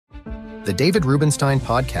The David Rubenstein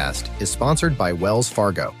podcast is sponsored by Wells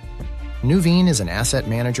Fargo. Nuveen is an asset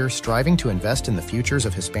manager striving to invest in the futures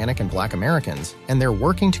of Hispanic and Black Americans, and they're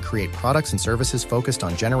working to create products and services focused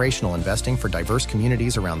on generational investing for diverse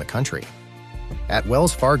communities around the country. At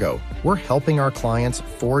Wells Fargo, we're helping our clients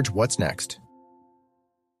forge what's next.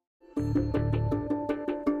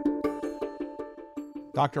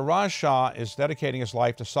 Dr. Raj Shah is dedicating his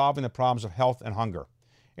life to solving the problems of health and hunger.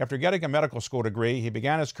 After getting a medical school degree, he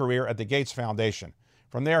began his career at the Gates Foundation.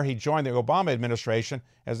 From there, he joined the Obama administration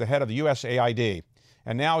as the head of the USAID,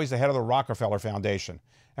 and now he's the head of the Rockefeller Foundation.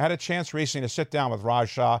 I had a chance recently to sit down with Raj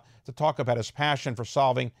Shah to talk about his passion for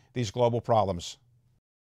solving these global problems.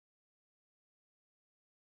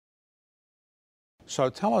 So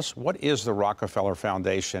tell us, what is the Rockefeller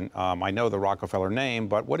Foundation? I know the Rockefeller name,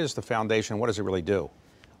 but what is the foundation? What does it really do?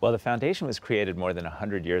 Well, the foundation was created more than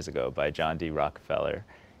 100 years ago by John D. Rockefeller.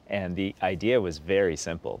 And the idea was very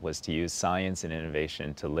simple, was to use science and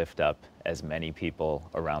innovation to lift up as many people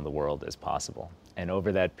around the world as possible. And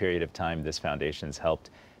over that period of time, this foundation's helped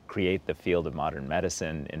create the field of modern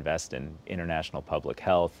medicine, invest in international public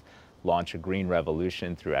health, launch a green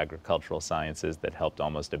revolution through agricultural sciences that helped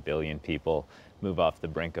almost 1 billion people move off the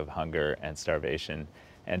brink of hunger and starvation.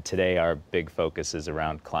 And today our big focus is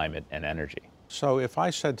around climate and energy. So if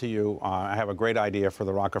I said to you, I have a great idea for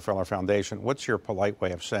the Rockefeller Foundation, what's your polite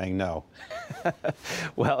way of saying no?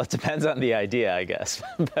 Well, it depends on the idea, I guess.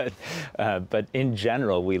 But in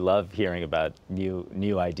general, we love hearing about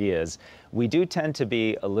new ideas. We do tend to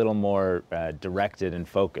be a little more directed and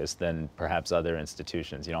focused than perhaps other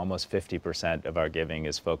institutions. You know, almost 50% of our giving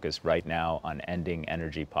is focused right now on ending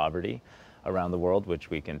energy poverty around the world, which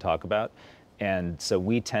we can talk about. And so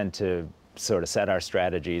we tend to sort of set our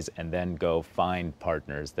strategies and then go find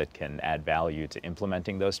partners that can add value to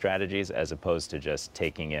implementing those strategies, as opposed to just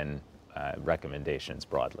taking in recommendations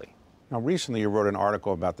broadly. Now, recently you wrote an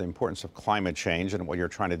article about the importance of climate change and what you're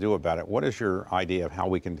trying to do about it. What is your idea of how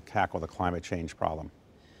we can tackle the climate change problem?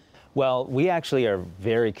 Well, we actually are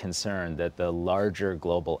very concerned that the larger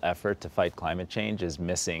global effort to fight climate change is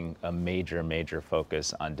missing a major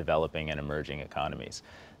focus on developing and emerging economies.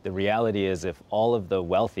 The reality is, if all of the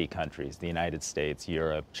wealthy countries, the United States,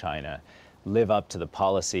 Europe, China, live up to the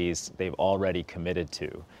policies they've already committed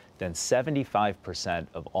to, then 75%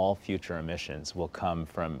 of all future emissions will come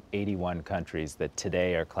from 81 countries that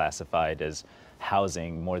today are classified as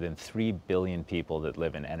housing more than 3 billion people that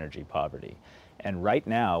live in energy poverty. And right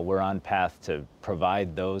now, we're on path to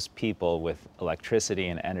provide those people with electricity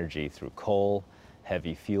and energy through coal,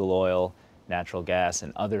 heavy fuel oil, natural gas,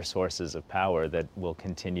 and other sources of power that will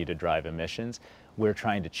continue to drive emissions. We're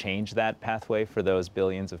trying to change that pathway for those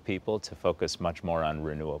billions of people to focus much more on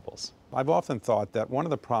renewables. I've often thought that one of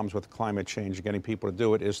the problems with climate change and getting people to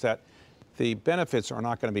do it is that the benefits are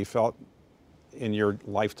not going to be felt in your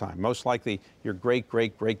lifetime. Most likely your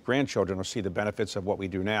great-great-great-grandchildren will see the benefits of what we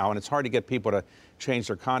do now, and it's hard to get people to change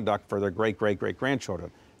their conduct for their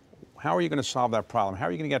great-great-great-grandchildren. How are you going to solve that problem? How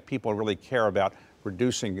are you going to get people to really care about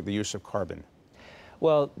reducing the use of carbon?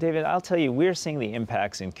 Well, David, I'll tell you, we're seeing the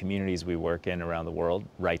impacts in communities we work in around the world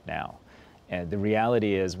right now. And the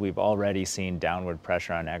reality is we've already seen downward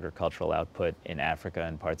pressure on agricultural output in Africa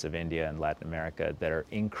and parts of India and Latin America that are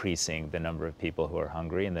increasing the number of people who are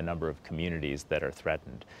hungry and the number of communities that are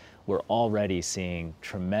threatened. We're already seeing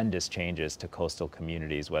tremendous changes to coastal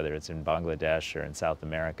communities, whether it's in Bangladesh or in South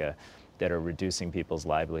America, that are reducing people's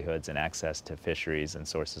livelihoods and access to fisheries and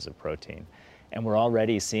sources of protein. And we're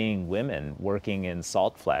already seeing women working in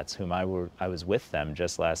salt flats, whom I was with them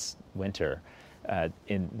just last winter,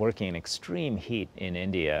 working in extreme heat in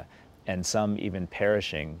India, and some even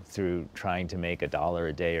perishing through trying to make $1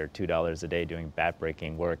 a day or $2 a day doing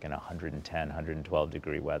backbreaking work in 110, 112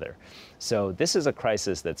 degree weather. So this is a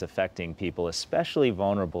crisis that's affecting people, especially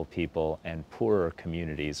vulnerable people and poorer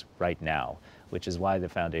communities right now, which is why the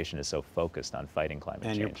foundation is so focused on fighting climate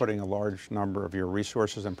change. And you're putting a large number of your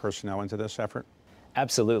resources and personnel into this effort?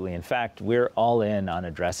 Absolutely. In fact, we're all in on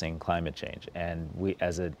addressing climate change. And we,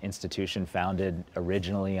 as an institution founded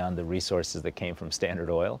originally on the resources that came from Standard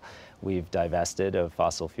Oil, we've divested of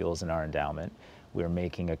fossil fuels in our endowment. We're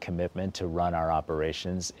making a commitment to run our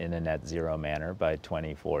operations in a net zero manner by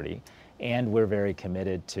 2040. And we're very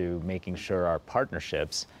committed to making sure our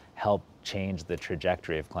partnerships help change the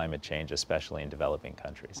trajectory of climate change, especially in developing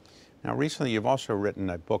countries. Now, recently you've also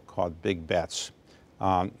written a book called Big Bets.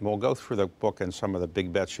 We'll go through the book and some of the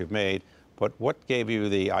big bets you've made, but what gave you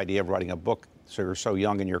the idea of writing a book so you're so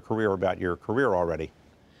young in your career about your career already?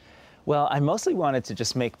 Well, I mostly wanted to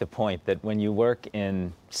just make the point that when you work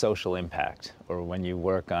in social impact, or when you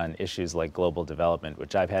work on issues like global development,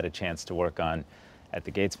 which I've had a chance to work on at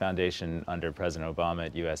the Gates Foundation under President Obama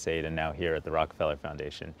at USAID, and now here at the Rockefeller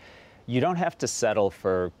Foundation. You don't have to settle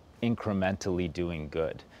for incrementally doing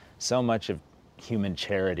good. So much of human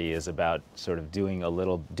charity is about sort of doing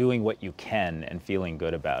what you can and feeling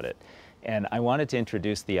good about it. And I wanted to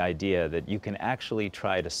introduce the idea that you can actually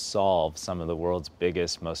try to solve some of the world's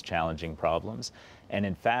biggest, most challenging problems. And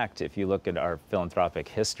in fact, if you look at our philanthropic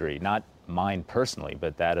history, not mine personally,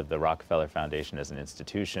 but that of the Rockefeller Foundation as an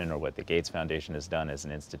institution or what the Gates Foundation has done as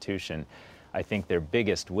an institution, I think their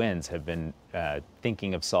biggest wins have been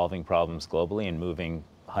thinking of solving problems globally and moving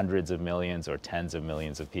hundreds of millions or tens of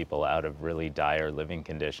millions of people out of really dire living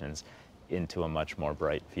conditions into a much more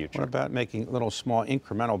bright future. What about making little small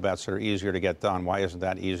incremental bets that are easier to get done? Why isn't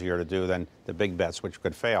that easier to do than the big bets, which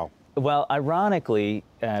could fail? Well, ironically,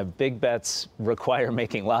 big bets require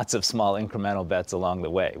making lots of small incremental bets along the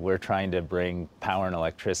way. We're trying to bring power and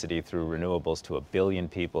electricity through renewables to 1 billion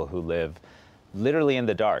people who live literally in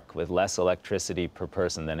the dark with less electricity per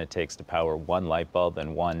person than it takes to power one light bulb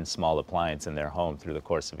and one small appliance in their home through the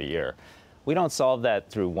course of a year. We don't solve that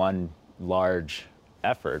through one large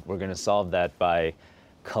effort. We're going to solve that by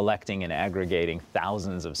collecting and aggregating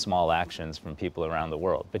thousands of small actions from people around the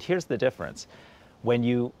world. But here's the difference. When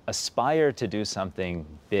you aspire to do something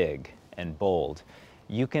big and bold,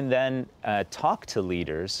 you can then talk to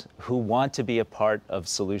leaders who want to be a part of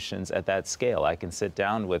solutions at that scale. I can sit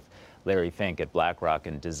down with Larry Fink at BlackRock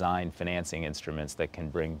and design financing instruments that can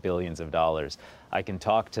bring billions of dollars. I can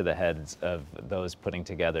talk to the heads of those putting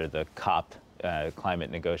together the COP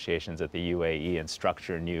climate negotiations at the UAE and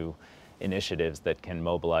structure new initiatives that can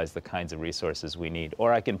mobilize the kinds of resources we need.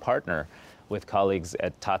 Or I can partner with colleagues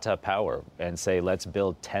at Tata Power and say, let's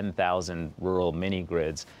build 10,000 rural mini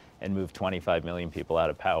grids and move 25 million people out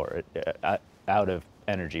of power, out of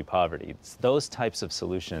energy poverty. It's those types of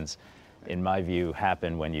solutions, in my view,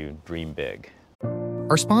 happen when you dream big.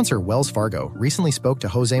 Our sponsor, Wells Fargo, recently spoke to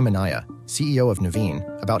Jose Minaya, CEO of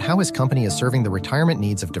Nuveen, about how his company is serving the retirement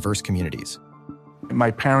needs of diverse communities. My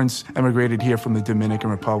parents emigrated here from the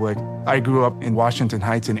Dominican Republic. I grew up in Washington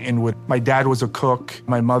Heights and Inwood. My dad was a cook.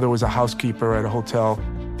 My mother was a housekeeper at a hotel.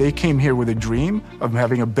 They came here with a dream of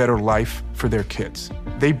having a better life for their kids.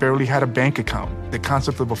 They barely had a bank account. The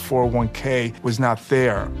concept of a 401k was not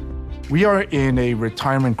there. We are in a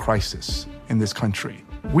retirement crisis in this country.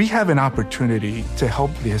 We have an opportunity to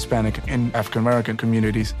help the Hispanic and African American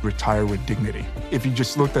communities retire with dignity. If you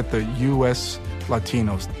just looked at the U.S.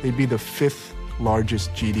 Latinos, they'd be the 5th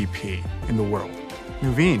largest GDP in the world.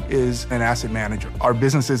 Nuveen is an asset manager. Our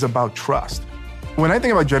business is about trust. When I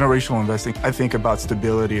think about generational investing, I think about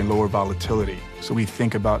stability and lower volatility. So we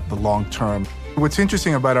think about the long term. What's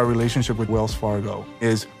interesting about our relationship with Wells Fargo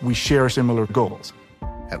is we share similar goals.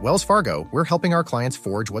 At Wells Fargo, we're helping our clients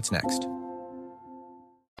forge what's next.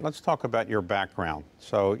 Let's talk about your background.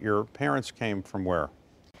 So your parents came from where?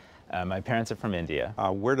 My parents are from India.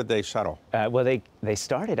 Where did they settle? Well, they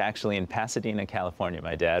started actually in Pasadena, California.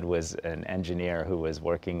 My dad was an engineer who was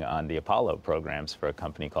working on the Apollo programs for a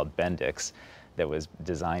company called Bendix that was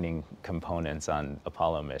designing components on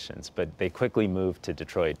Apollo missions. But they quickly moved to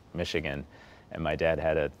Detroit, Michigan, and my dad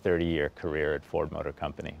had a 30-year career at Ford Motor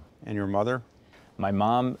Company. And your mother? My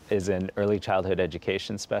mom is an early childhood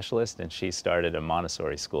education specialist, and she started a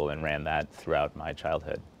Montessori school and ran that throughout my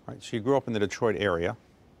childhood. All right, so you grew up in the Detroit area.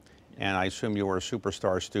 And I assume you were a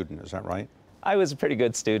superstar student, is that right? I was a pretty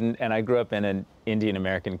good student, and I grew up in an Indian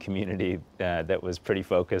American community that was pretty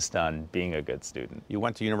focused on being a good student. You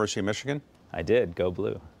went to University of Michigan? I did, go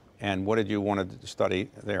blue. And what did you want to study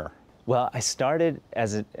there? Well, I started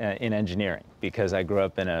as in engineering because I grew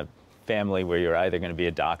up in a family where you're either going to be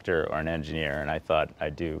a doctor or an engineer, and I thought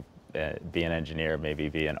I'd be an engineer, maybe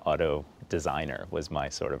be an auto designer was my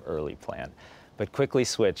sort of early plan. But quickly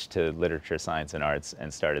switched to literature, science, and arts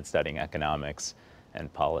and started studying economics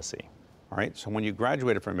and policy. All right, so when you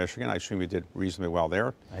graduated from Michigan, I assume you did reasonably well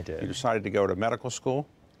there. I did. You decided to go to medical school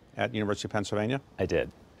at University of Pennsylvania? I did.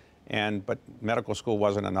 But medical school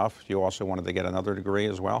wasn't enough. You also wanted to get another degree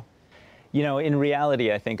as well? You know, in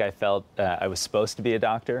reality, I think I felt I was supposed to be a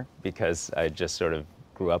doctor because I just sort of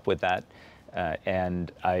grew up with that.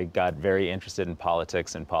 And I got very interested in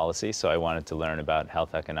politics and policy, so I wanted to learn about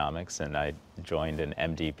health economics, and I joined an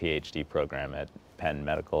MD, PhD program at Penn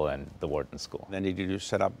Medical and the Wharton School. Then did you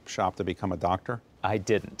set up shop to become a doctor? I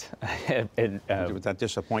didn't. Did that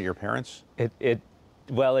disappoint your parents?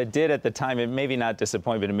 Well, it did at the time. It maybe not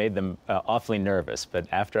disappoint, but it made them awfully nervous. But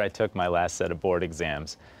after I took my last set of board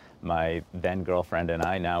exams, my then girlfriend and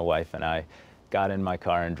I, now wife and I, got in my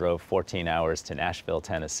car and drove 14 hours to Nashville,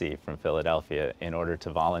 Tennessee from Philadelphia in order to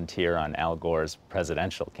volunteer on Al Gore's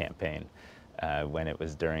presidential campaign. when it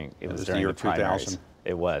was during the during year the primaries. 2000.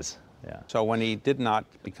 It was, yeah. So when he did not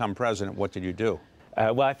become president, what did you do?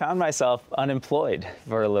 Well, I found myself unemployed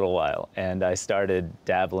for a little while, and I started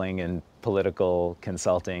dabbling in political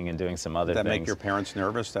consulting and doing some other Did that things. make your parents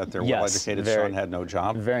nervous that their Yes, well-educated son had no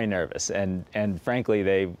job? Very nervous, and frankly,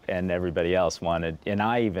 they and everybody else wanted, and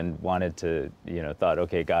I even wanted to, thought,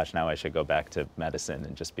 okay, gosh, now I should go back to medicine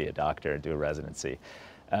and just be a doctor and do a residency.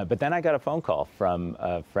 But then I got a phone call from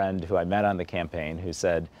a friend who I met on the campaign who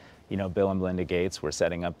said, Bill and Melinda Gates were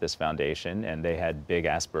setting up this foundation, and they had big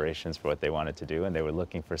aspirations for what they wanted to do, and they were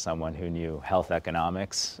looking for someone who knew health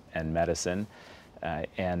economics and medicine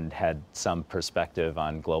and had some perspective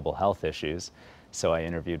on global health issues. So I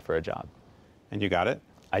interviewed for a job. And you got it?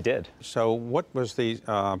 I did. So what was the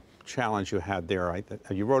challenge you had there?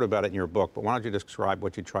 You wrote about it in your book, but why don't you describe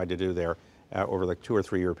what you tried to do there over the 2 or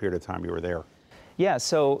 3 year period of time you were there? Yeah,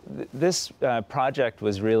 so this project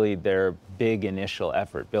was really their big initial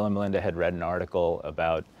effort. Bill and Melinda had read an article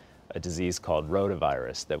about a disease called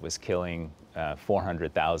rotavirus that was killing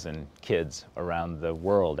 400,000 kids around the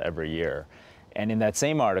world every year. And in that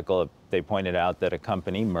same article, they pointed out that a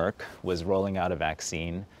company, Merck, was rolling out a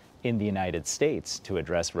vaccine in the United States to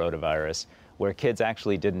address rotavirus, where kids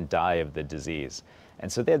actually didn't die of the disease.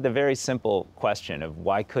 And so they had the very simple question of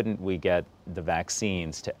why couldn't we get the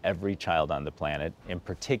vaccines to every child on the planet, in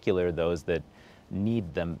particular those that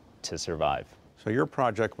need them to survive. So your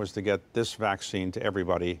project was to get this vaccine to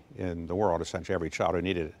everybody in the world, essentially every child who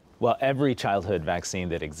needed it. Well, every childhood vaccine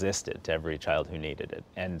that existed to every child who needed it.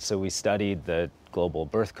 And so we studied the global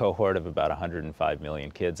birth cohort of about 105 million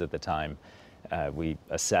kids at the time. We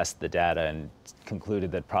assessed the data and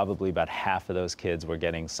concluded that probably about half of those kids were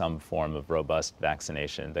getting some form of robust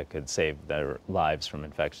vaccination that could save their lives from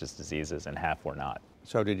infectious diseases, and half were not.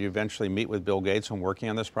 So did you eventually meet with Bill Gates when working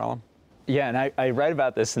on this problem? Yeah, and I write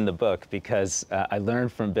about this in the book because I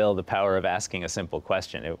learned from Bill the power of asking a simple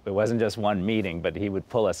question. It wasn't just one meeting, but he would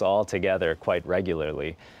pull us all together quite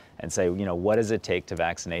regularly and say, what does it take to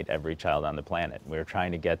vaccinate every child on the planet? We were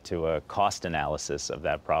trying to get to a cost analysis of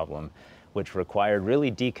that problem, which required really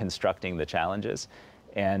deconstructing the challenges.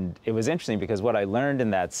 And it was interesting because what I learned in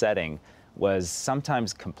that setting was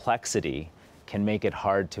sometimes complexity can make it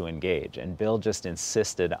hard to engage. And Bill just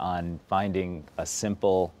insisted on finding a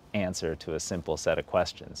simple answer to a simple set of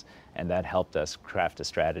questions. And that helped us craft a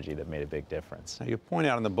strategy that made a big difference. Now, you point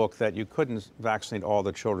out in the book that you couldn't vaccinate all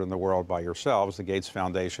the children in the world by yourselves. The Gates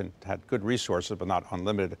Foundation had good resources, but not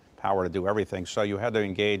unlimited power to do everything. So you had to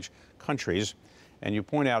engage countries. And you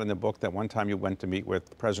point out in the book that one time you went to meet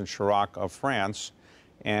with President Chirac of France,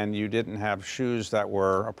 and you didn't have shoes that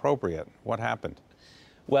were appropriate. What happened?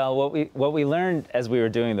 Well, what we learned as we were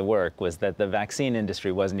doing the work was that the vaccine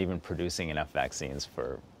industry wasn't even producing enough vaccines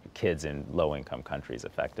for kids in low-income countries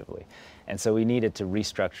effectively. And so we needed to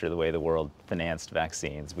restructure the way the world financed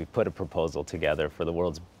vaccines. We put a proposal together for the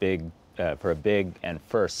world's for a big and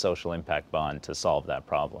first social impact bond to solve that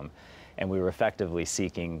problem. And we were effectively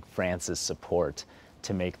seeking France's support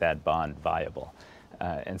to make that bond viable.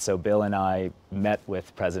 And so Bill and I met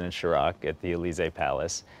with President Chirac at the Élysée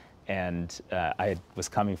Palace, and I was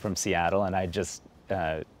coming from Seattle, and I just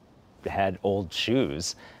had old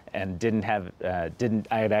shoes and I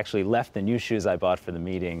had actually left the new shoes I bought for the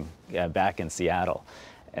meeting back in Seattle.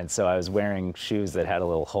 And so I was wearing shoes that had a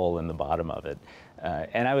little hole in the bottom of it.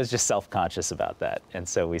 And I was just self-conscious about that. And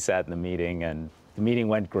so we sat in the meeting, and the meeting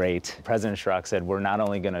went great. President Chirac said, we're not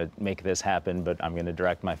only going to make this happen, but I'm going to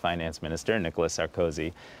direct my finance minister, Nicolas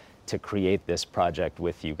Sarkozy, to create this project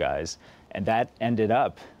with you guys. And that ended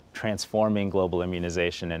up transforming global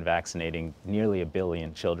immunization and vaccinating nearly 1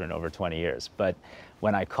 billion children over 20 years. But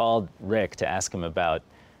when I called Rick to ask him about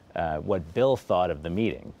what Bill thought of the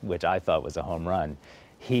meeting, which I thought was a home run,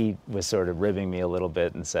 he was sort of ribbing me a little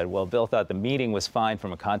bit and said, well, Bill thought the meeting was fine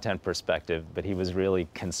from a content perspective, but he was really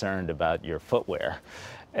concerned about your footwear.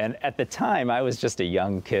 And at the time, I was just a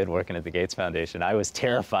young kid working at the Gates Foundation. I was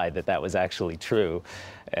terrified that that was actually true.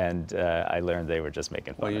 And I learned they were just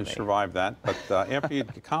making fun of me. Well, you survived that. But after you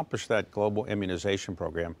accomplished that global immunization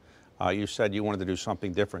program, you said you wanted to do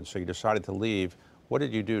something different. So you decided to leave. What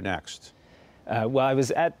did you do next? Well, I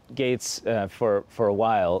was at Gates for a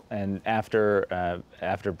while, and after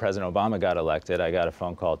President Obama got elected, I got a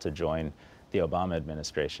phone call to join the Obama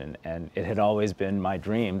administration. And it had always been my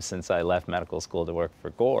dream since I left medical school to work for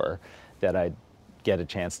Gore that I'd get a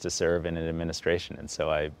chance to serve in an administration. And so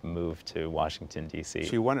I moved to Washington, D.C.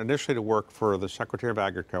 So you went initially to work for the Secretary of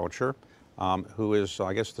Agriculture, who is,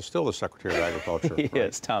 I guess, still the Secretary of Agriculture. He right?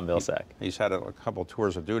 is, Tom Vilsack. He's had a couple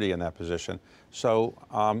tours of duty in that position. So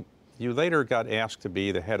you later got asked to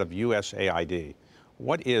be the head of USAID.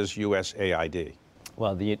 What is USAID?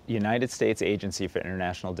 Well, the United States Agency for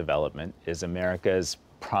International Development is America's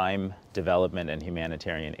prime development and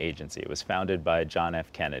humanitarian agency. It was founded by John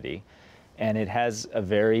F. Kennedy, and it has a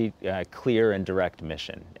very clear and direct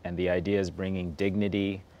mission. And the idea is bringing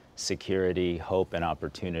dignity, security, hope, and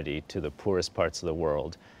opportunity to the poorest parts of the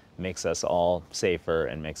world. Makes us all safer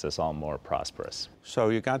and makes us all more prosperous. So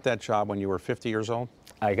you got that job when you were 50 years old?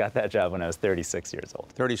 I got that job when I was 36 years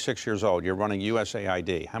old. 36 years old. You're running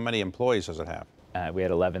USAID. How many employees does it have? We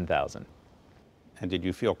had 11,000. And did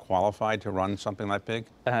you feel qualified to run something that big?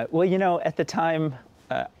 Well, you know, at the time,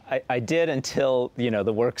 I did until, you know,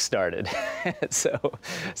 the work started.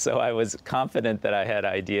 So I was confident that I had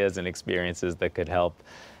ideas and experiences that could help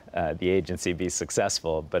the agency be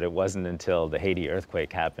successful, but it wasn't until the Haiti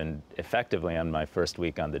earthquake happened effectively on my first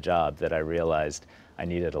week on the job that I realized I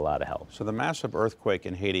needed a lot of help. So the massive earthquake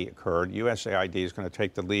in Haiti occurred. USAID is going to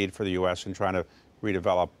take the lead for the U.S. in trying to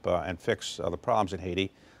redevelop and fix the problems in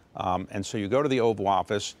Haiti. And so you go to the Oval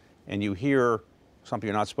Office and you hear something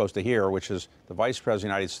you're not supposed to hear, which is the Vice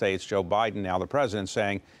President of the United States, Joe Biden, now the President,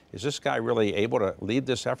 saying, is this guy really able to lead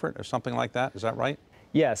this effort or something like that? Is that right?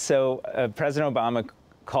 Yeah, so President Obama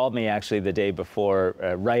called me actually the day before,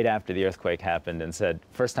 right after the earthquake happened, and said,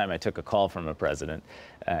 first time I took a call from a president,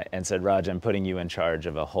 and said, Raj, I'm putting you in charge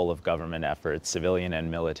of a whole of government effort, civilian and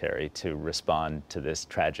military, to respond to this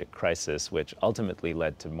tragic crisis, which ultimately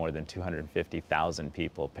led to more than 250,000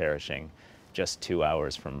 people perishing just 2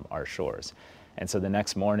 hours from our shores. And so the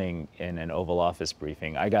next morning in an Oval Office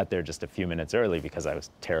briefing, I got there just a few minutes early because I was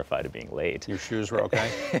terrified of being late. Your shoes were okay?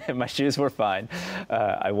 My shoes were fine.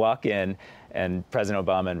 I walk in, and President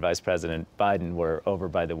Obama and Vice President Biden were over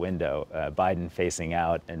by the window, Biden facing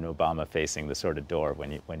out and Obama facing the sort of door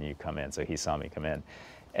when you come in. So he saw me come in.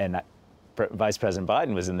 And Vice President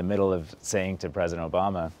Biden was in the middle of saying to President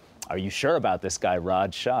Obama, are you sure about this guy,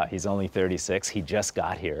 Raj Shah? He's only 36. He just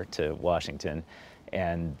got here to Washington.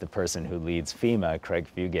 And the person who leads FEMA, Craig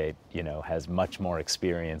Fugate, you know, has much more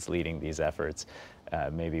experience leading these efforts.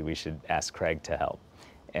 Maybe we should ask Craig to help.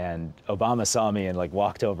 And Obama saw me and like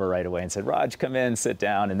walked over right away and said, Raj, come in, sit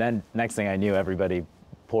down. And then next thing I knew, everybody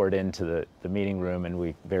poured into the meeting room, and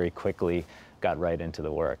we very quickly got right into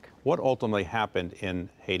the work. What ultimately happened in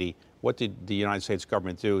Haiti? What did the United States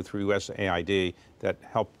government do through USAID that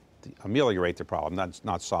helped ameliorate the problem?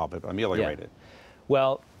 Not solve it, but ameliorate it.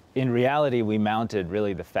 Well, in reality, we mounted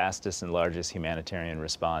really the fastest and largest humanitarian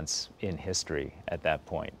response in history at that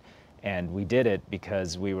point. And we did it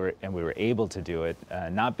because we were able to do it,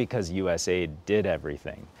 not because USAID did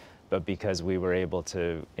everything, but because we were able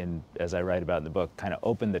to, as I write about in the book, kind of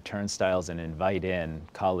open the turnstiles and invite in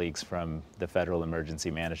colleagues from the Federal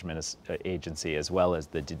Emergency Management Agency as well as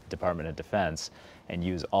the Department of Defense, and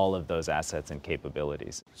use all of those assets and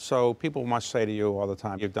capabilities. So people must say to you all the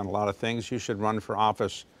time, you've done a lot of things, you should run for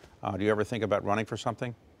office. Do you ever think about running for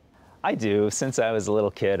something? I do. Since I was a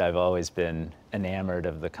little kid, I've always been enamored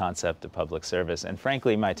of the concept of public service. And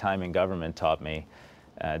frankly, my time in government taught me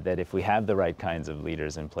that if we have the right kinds of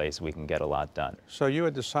leaders in place, we can get a lot done. So you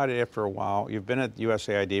had decided after a while, you've been at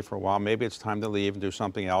USAID for a while, maybe it's time to leave and do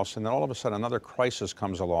something else, and then all of a sudden another crisis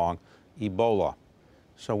comes along, Ebola.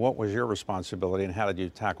 So what was your responsibility and how did you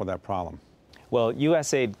tackle that problem? Well,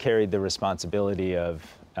 USAID carried the responsibility of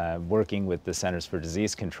working with the Centers for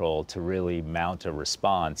Disease Control to really mount a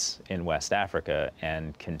response in West Africa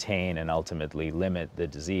and contain and ultimately limit the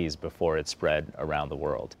disease before it spread around the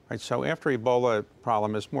world. Right, so after Ebola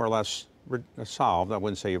problem is more or less solved, I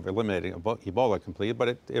wouldn't say you've eliminated Ebola completely, but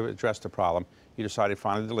it addressed the problem, you decided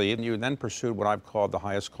finally to leave, and you then pursued what I've called the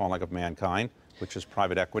highest calling of mankind, which is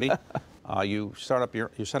private equity. You set up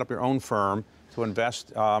your own firm to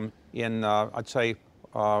invest in, I'd say,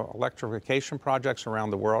 electrification projects around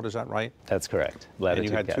the world. Is that right? That's correct. And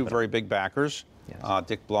you had two very big backers. Yes.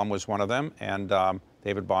 Dick Blum was one of them, and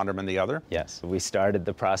David Bonderman the other. Yes. We started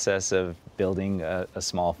the process of building a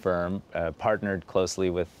small firm, partnered closely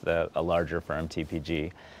with a larger firm,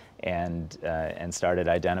 TPG, and started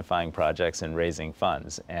identifying projects and raising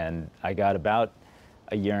funds. And I got about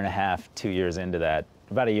a year and a half, 2 years into that,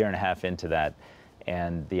 about a year and a half into that,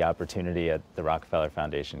 and the opportunity at the Rockefeller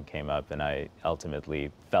Foundation came up, and I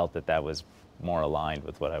ultimately felt that that was more aligned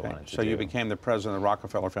with what I wanted to do. So you became the president of the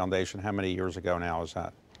Rockefeller Foundation. How many years ago now is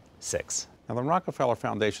that? 6. Now, the Rockefeller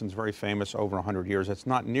Foundation is very famous, over 100 years. It's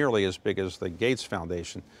not nearly as big as the Gates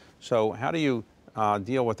Foundation. So how do you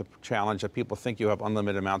deal with the challenge that people think you have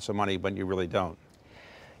unlimited amounts of money, but you really don't?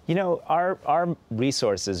 You know, our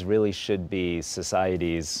resources really should be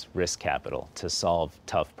society's risk capital to solve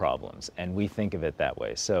tough problems, and we think of it that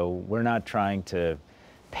way. So we're not trying to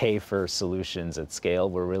pay for solutions at scale.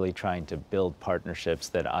 We're really trying to build partnerships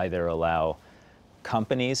that either allow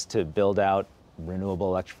companies to build out renewable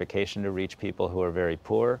electrification to reach people who are very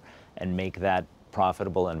poor and make that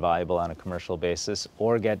profitable and viable on a commercial basis,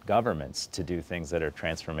 or get governments to do things that are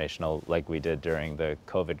transformational like we did during the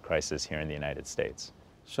COVID crisis here in the United States.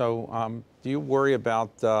 So do you worry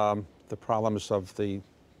about the problems of the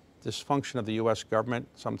dysfunction of the U.S. government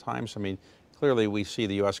sometimes? I mean, clearly we see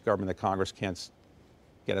the U.S. government, the Congress can't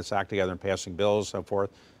get its act together in passing bills, so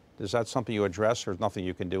forth. Is that something you address, or is nothing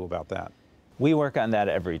you can do about that? We work on that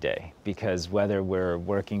every day, because whether we're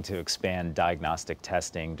working to expand diagnostic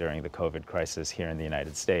testing during the COVID crisis here in the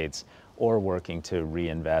United States, or working to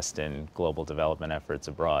reinvest in global development efforts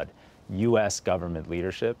abroad, U.S. government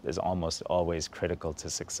leadership is almost always critical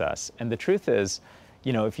to success. And the truth is,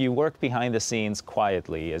 you know, if you work behind the scenes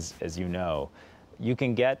quietly, as you know, you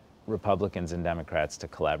can get Republicans and Democrats to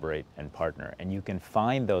collaborate and partner. And you can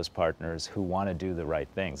find those partners who want to do the right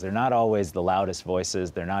things. They're not always the loudest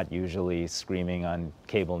voices. They're not usually screaming on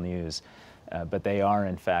cable news, but they are,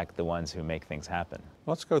 in fact, the ones who make things happen.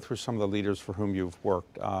 Let's go through some of the leaders for whom you've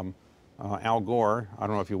worked. Al Gore, I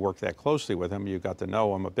don't know if you worked that closely with him. You got to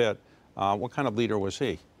know him a bit. What kind of leader was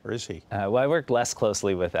he, or is he? Well, I worked less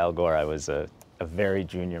closely with Al Gore. I was a very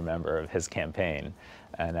junior member of his campaign,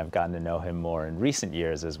 and I've gotten to know him more in recent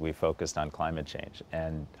years as we focused on climate change.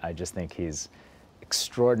 And I just think he's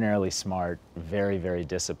extraordinarily smart, very, very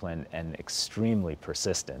disciplined, and extremely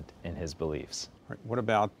persistent in his beliefs. Right. What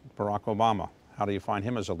about Barack Obama? How do you find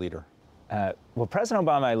him as a leader? Well, President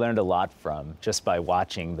Obama I learned a lot from just by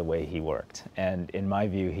watching the way he worked. And in my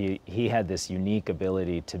view, he had this unique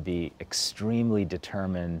ability to be extremely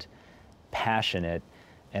determined, passionate,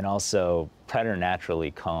 and also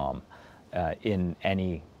preternaturally calm in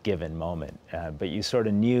any given moment. But you sort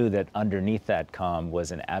of knew that underneath that calm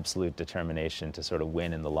was an absolute determination to sort of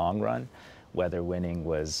win in the long run, whether winning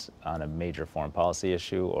was on a major foreign policy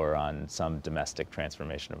issue or on some domestic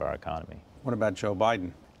transformation of our economy. What about Joe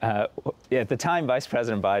Biden? At the time, Vice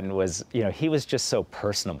President Biden was, you know, he was just so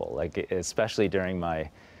personable, like especially during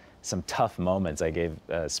some tough moments. I gave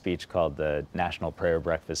a speech called the National Prayer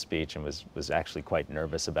Breakfast Speech and was actually quite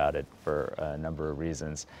nervous about it for a number of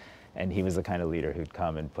reasons. And he was the kind of leader who'd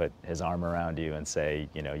come and put his arm around you and say,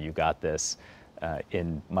 you know, you got this,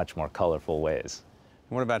 in much more colorful ways.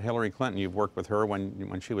 And what about Hillary Clinton? You've worked with her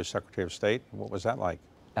when she was Secretary of State. What was that like?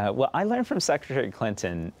 Well, I learned from Secretary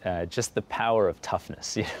Clinton just the power of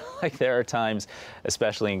toughness. You know, like there are times,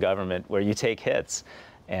 especially in government, where you take hits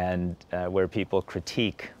and where people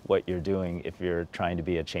critique what you're doing if you're trying to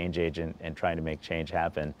be a change agent and trying to make change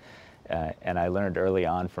happen. And I learned early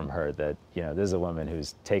on from her that, you know, this is a woman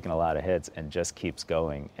who's taken a lot of hits and just keeps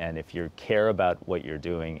going. And if you care about what you're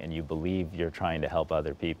doing and you believe you're trying to help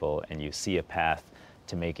other people and you see a path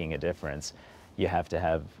to making a difference, you have to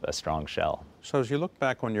have a strong shell. So as you look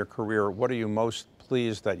back on your career, what are you most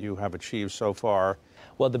pleased that you have achieved so far?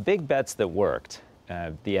 Well, the big bets that worked,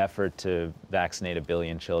 the effort to vaccinate 1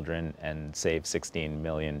 billion children and save 16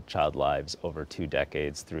 million child lives over 2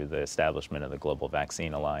 decades through the establishment of the Global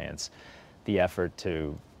Vaccine Alliance, the effort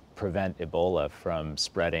to prevent Ebola from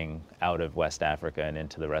spreading out of West Africa and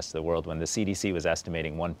into the rest of the world when the CDC was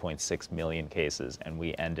estimating 1.6 million cases, and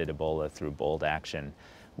we ended Ebola through bold action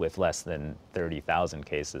with less than 30,000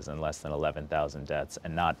 cases and less than 11,000 deaths,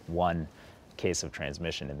 and not one case of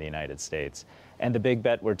transmission in the United States. And the big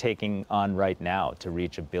bet we're taking on right now to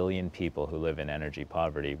reach 1 billion people who live in energy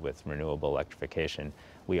poverty with renewable electrification.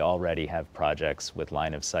 We already have projects with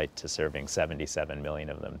line of sight to serving 77 million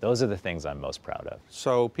of them. Those are the things I'm most proud of.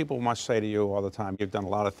 So people must say to you all the time, you've done a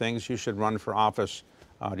lot of things, you should run for office.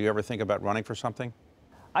 Do you ever think about running for something?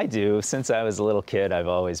 I do. Since I was a little kid, I've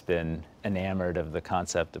always been enamored of the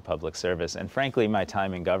concept of public service. And frankly, my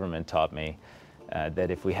time in government taught me that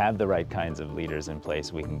if we have the right kinds of leaders in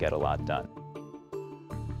place, we can get a lot done.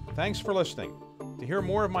 Thanks for listening. To hear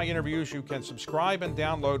more of my interviews, you can subscribe and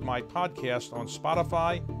download my podcast on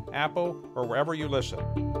Spotify, Apple, or wherever you listen.